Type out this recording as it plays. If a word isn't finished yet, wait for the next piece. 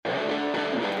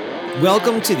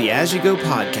Welcome to the As You Go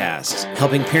podcast,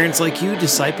 helping parents like you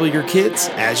disciple your kids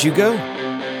as you go.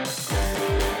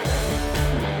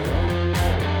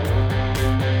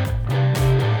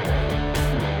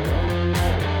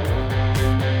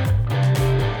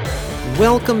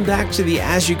 Welcome back to the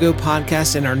As You Go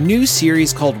podcast and our new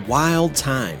series called Wild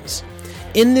Times.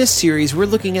 In this series, we're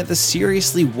looking at the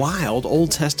seriously wild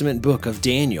Old Testament book of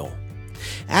Daniel.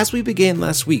 As we began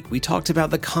last week, we talked about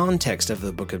the context of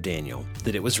the book of Daniel,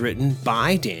 that it was written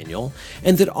by Daniel,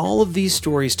 and that all of these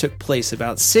stories took place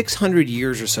about 600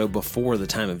 years or so before the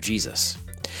time of Jesus.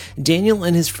 Daniel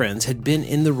and his friends had been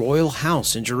in the royal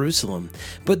house in Jerusalem,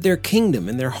 but their kingdom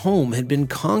and their home had been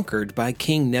conquered by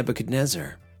King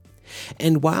Nebuchadnezzar.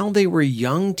 And while they were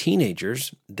young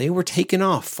teenagers, they were taken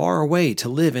off far away to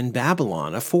live in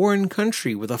Babylon, a foreign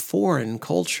country with a foreign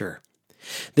culture.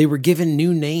 They were given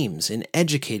new names and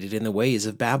educated in the ways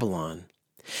of Babylon.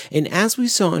 And as we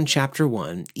saw in chapter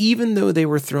 1, even though they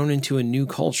were thrown into a new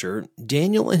culture,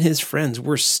 Daniel and his friends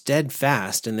were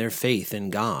steadfast in their faith in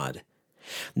God.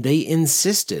 They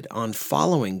insisted on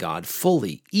following God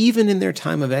fully, even in their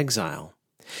time of exile.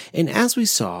 And as we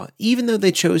saw, even though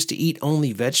they chose to eat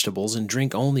only vegetables and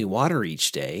drink only water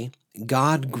each day,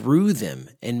 God grew them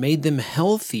and made them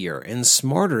healthier and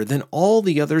smarter than all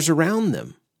the others around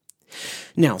them.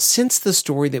 Now, since the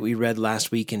story that we read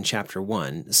last week in chapter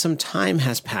 1, some time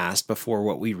has passed before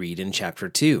what we read in chapter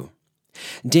 2.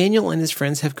 Daniel and his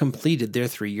friends have completed their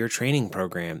 3-year training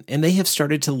program, and they have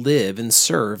started to live and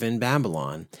serve in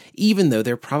Babylon, even though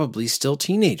they're probably still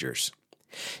teenagers.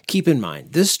 Keep in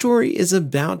mind, this story is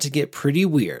about to get pretty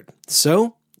weird,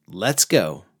 so let's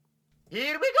go.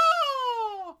 Here we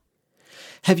go!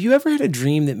 Have you ever had a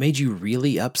dream that made you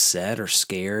really upset or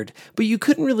scared, but you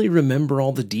couldn't really remember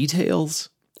all the details?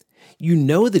 You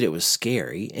know that it was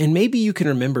scary, and maybe you can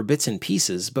remember bits and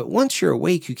pieces, but once you're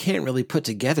awake, you can't really put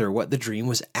together what the dream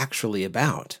was actually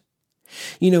about.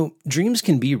 You know, dreams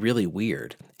can be really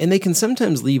weird, and they can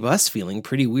sometimes leave us feeling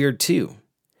pretty weird too.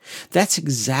 That's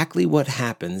exactly what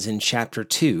happens in chapter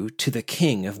 2 to the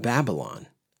king of Babylon.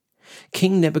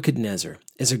 King Nebuchadnezzar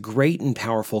is a great and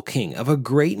powerful king of a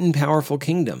great and powerful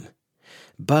kingdom.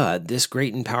 But this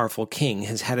great and powerful king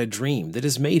has had a dream that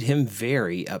has made him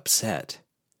very upset.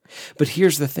 But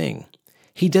here's the thing.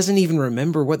 He doesn't even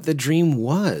remember what the dream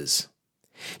was.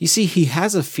 You see, he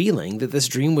has a feeling that this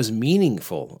dream was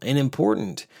meaningful and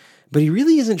important, but he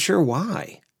really isn't sure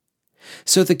why.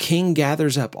 So the king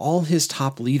gathers up all his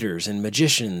top leaders and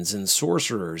magicians and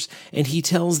sorcerers, and he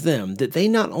tells them that they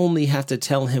not only have to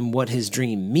tell him what his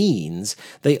dream means,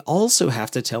 they also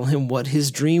have to tell him what his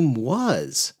dream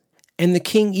was. And the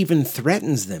king even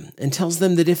threatens them and tells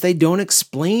them that if they don't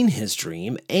explain his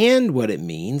dream and what it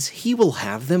means, he will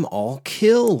have them all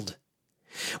killed.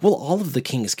 Well, all of the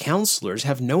king's counselors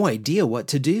have no idea what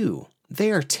to do.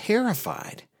 They are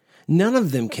terrified. None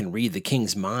of them can read the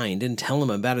king's mind and tell him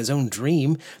about his own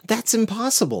dream. That's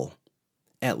impossible.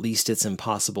 At least it's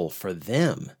impossible for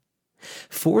them.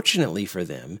 Fortunately for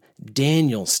them,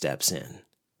 Daniel steps in.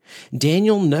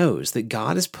 Daniel knows that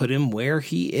God has put him where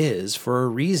he is for a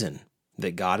reason,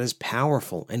 that God is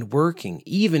powerful and working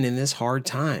even in this hard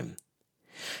time.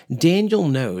 Daniel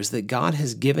knows that God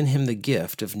has given him the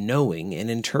gift of knowing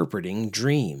and interpreting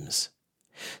dreams.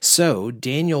 So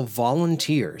Daniel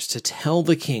volunteers to tell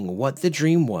the king what the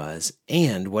dream was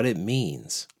and what it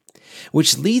means,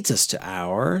 which leads us to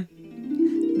our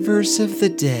verse of the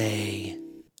day.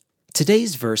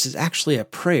 Today's verse is actually a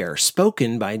prayer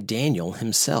spoken by Daniel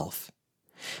himself.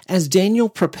 As Daniel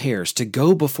prepares to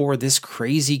go before this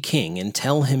crazy king and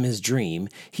tell him his dream,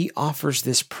 he offers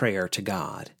this prayer to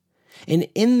God. And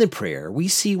in the prayer, we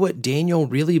see what Daniel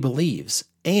really believes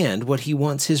and what he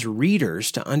wants his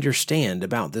readers to understand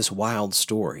about this wild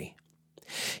story.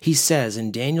 He says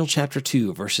in Daniel chapter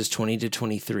 2, verses 20 to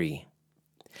 23,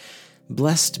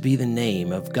 "Blessed be the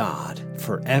name of God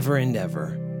forever and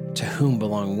ever, to whom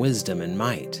belong wisdom and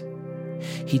might.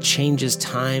 He changes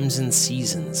times and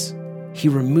seasons. He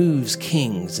removes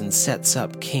kings and sets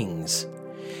up kings.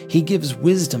 He gives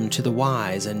wisdom to the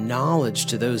wise and knowledge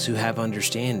to those who have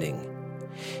understanding.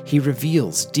 He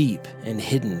reveals deep and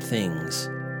hidden things.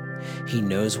 He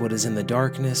knows what is in the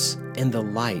darkness, and the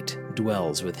light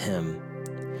dwells with him.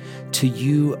 To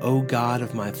you, O God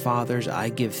of my fathers, I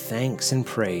give thanks and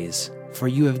praise, for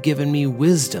you have given me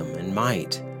wisdom and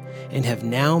might, and have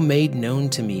now made known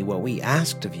to me what we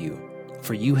asked of you,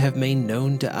 for you have made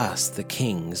known to us the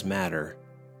king's matter."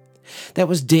 That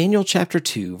was Daniel chapter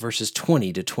 2, verses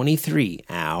 20 to 23,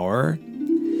 our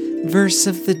verse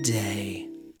of the day.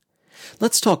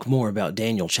 Let's talk more about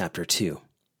Daniel chapter 2.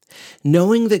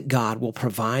 Knowing that God will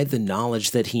provide the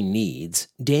knowledge that he needs,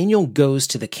 Daniel goes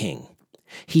to the king.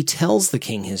 He tells the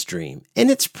king his dream,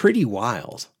 and it's pretty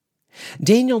wild.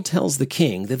 Daniel tells the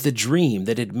king that the dream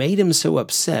that had made him so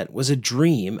upset was a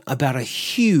dream about a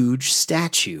huge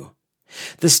statue.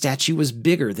 The statue was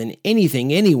bigger than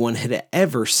anything anyone had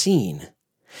ever seen.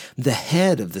 The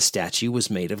head of the statue was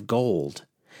made of gold.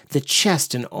 The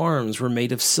chest and arms were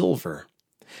made of silver.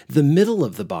 The middle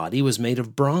of the body was made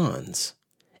of bronze.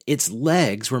 Its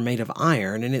legs were made of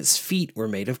iron, and its feet were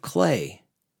made of clay.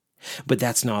 But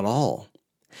that's not all.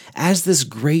 As this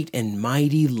great and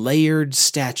mighty layered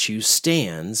statue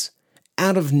stands,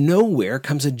 out of nowhere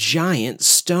comes a giant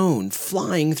stone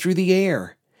flying through the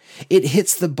air. It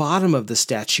hits the bottom of the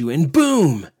statue, and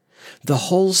boom! The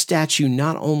whole statue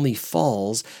not only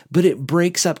falls, but it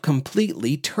breaks up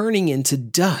completely, turning into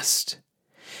dust.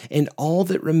 And all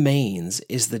that remains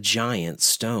is the giant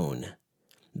stone.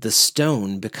 The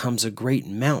stone becomes a great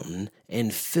mountain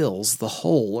and fills the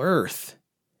whole earth.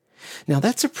 Now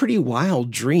that's a pretty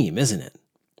wild dream, isn't it?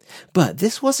 But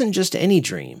this wasn't just any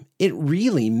dream. It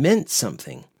really meant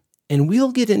something. And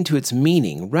we'll get into its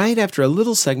meaning right after a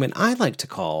little segment I like to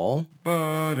call...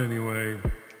 But anyway...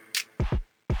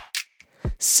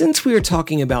 Since we are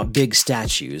talking about big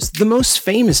statues, the most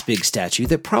famous big statue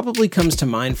that probably comes to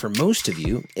mind for most of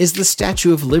you is the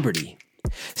Statue of Liberty.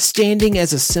 Standing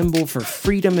as a symbol for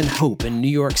freedom and hope in New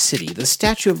York City, the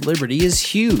Statue of Liberty is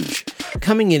huge,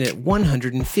 coming in at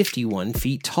 151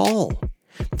 feet tall.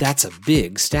 That's a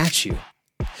big statue.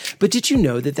 But did you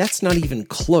know that that's not even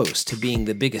close to being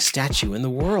the biggest statue in the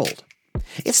world?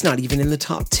 It's not even in the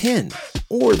top 10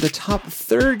 or the top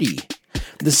 30.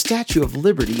 The Statue of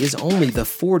Liberty is only the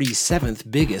 47th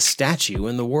biggest statue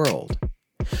in the world.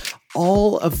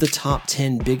 All of the top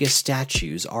 10 biggest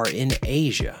statues are in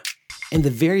Asia, and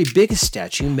the very biggest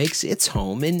statue makes its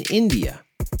home in India.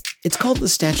 It's called the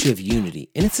Statue of Unity,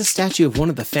 and it's a statue of one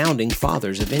of the founding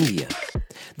fathers of India.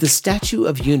 The Statue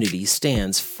of Unity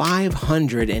stands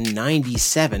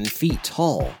 597 feet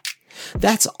tall.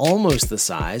 That's almost the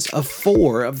size of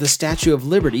 4 of the Statue of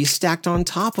Liberty stacked on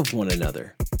top of one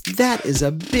another. That is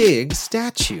a big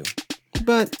statue.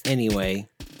 But anyway...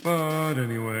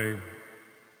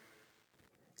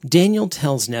 Daniel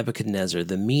tells Nebuchadnezzar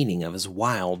the meaning of his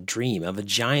wild dream of a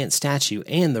giant statue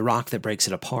and the rock that breaks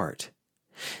it apart.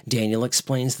 Daniel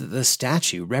explains that the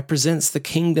statue represents the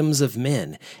kingdoms of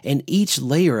men, and each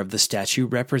layer of the statue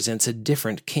represents a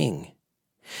different king.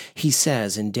 He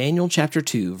says in Daniel chapter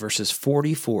 2, verses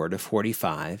 44 to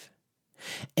 45,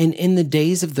 "And in the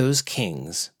days of those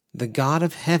kings, the God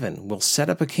of heaven will set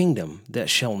up a kingdom that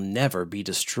shall never be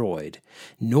destroyed,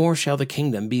 nor shall the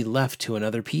kingdom be left to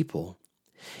another people.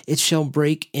 It shall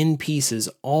break in pieces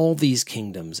all these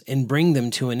kingdoms and bring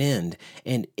them to an end,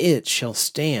 and it shall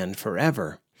stand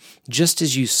forever. Just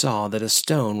as you saw that a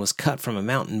stone was cut from a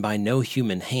mountain by no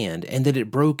human hand, and that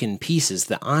it broke in pieces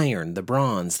the iron, the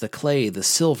bronze, the clay, the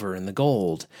silver, and the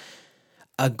gold.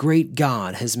 A great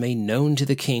God has made known to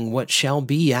the king what shall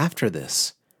be after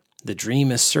this. The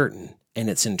dream is certain, and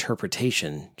its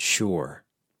interpretation sure."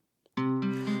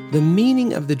 The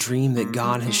meaning of the dream that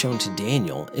God has shown to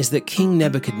Daniel is that King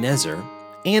Nebuchadnezzar,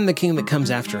 and the king that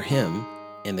comes after him,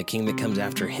 and the king that comes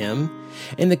after him,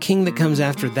 and the king that comes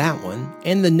after that one,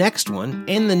 and the next one,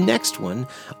 and the next one,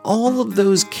 all of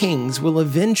those kings will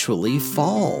eventually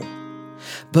fall.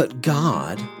 But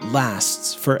God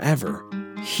lasts forever.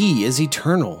 He is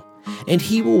eternal, and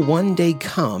he will one day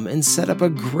come and set up a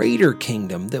greater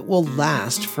kingdom that will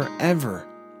last forever.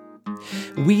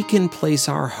 We can place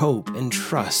our hope and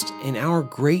trust in our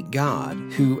great God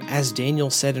who, as Daniel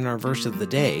said in our verse of the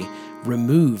day,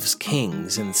 removes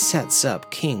kings and sets up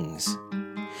kings.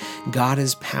 God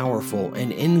is powerful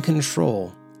and in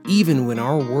control, even when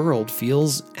our world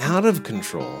feels out of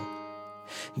control.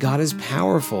 God is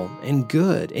powerful and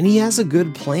good, and he has a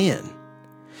good plan.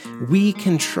 We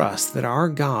can trust that our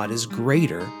God is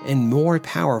greater and more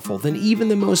powerful than even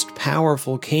the most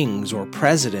powerful kings or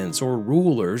presidents or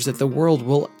rulers that the world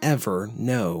will ever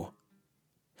know.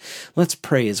 Let's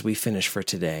pray as we finish for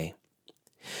today.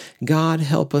 God,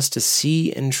 help us to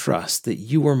see and trust that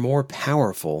you are more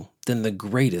powerful than the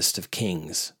greatest of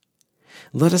kings.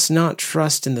 Let us not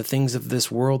trust in the things of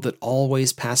this world that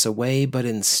always pass away, but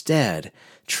instead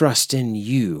trust in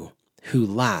you who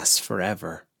lasts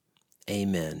forever.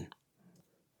 Amen.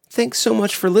 Thanks so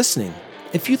much for listening.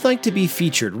 If you'd like to be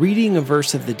featured reading a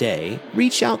verse of the day,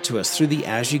 reach out to us through the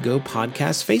As You Go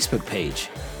podcast Facebook page.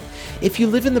 If you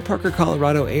live in the Parker,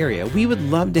 Colorado area, we would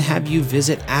love to have you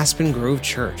visit Aspen Grove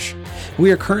Church.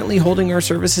 We are currently holding our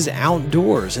services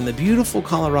outdoors in the beautiful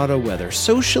Colorado weather,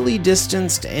 socially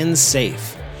distanced and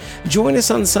safe. Join us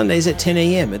on Sundays at 10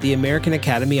 a.m. at the American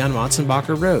Academy on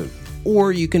Motzenbacher Road.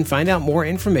 Or you can find out more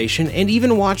information and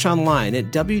even watch online at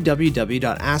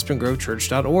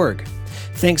www.aspengrovechurch.org.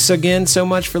 Thanks again so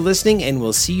much for listening, and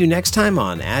we'll see you next time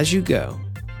on As You Go.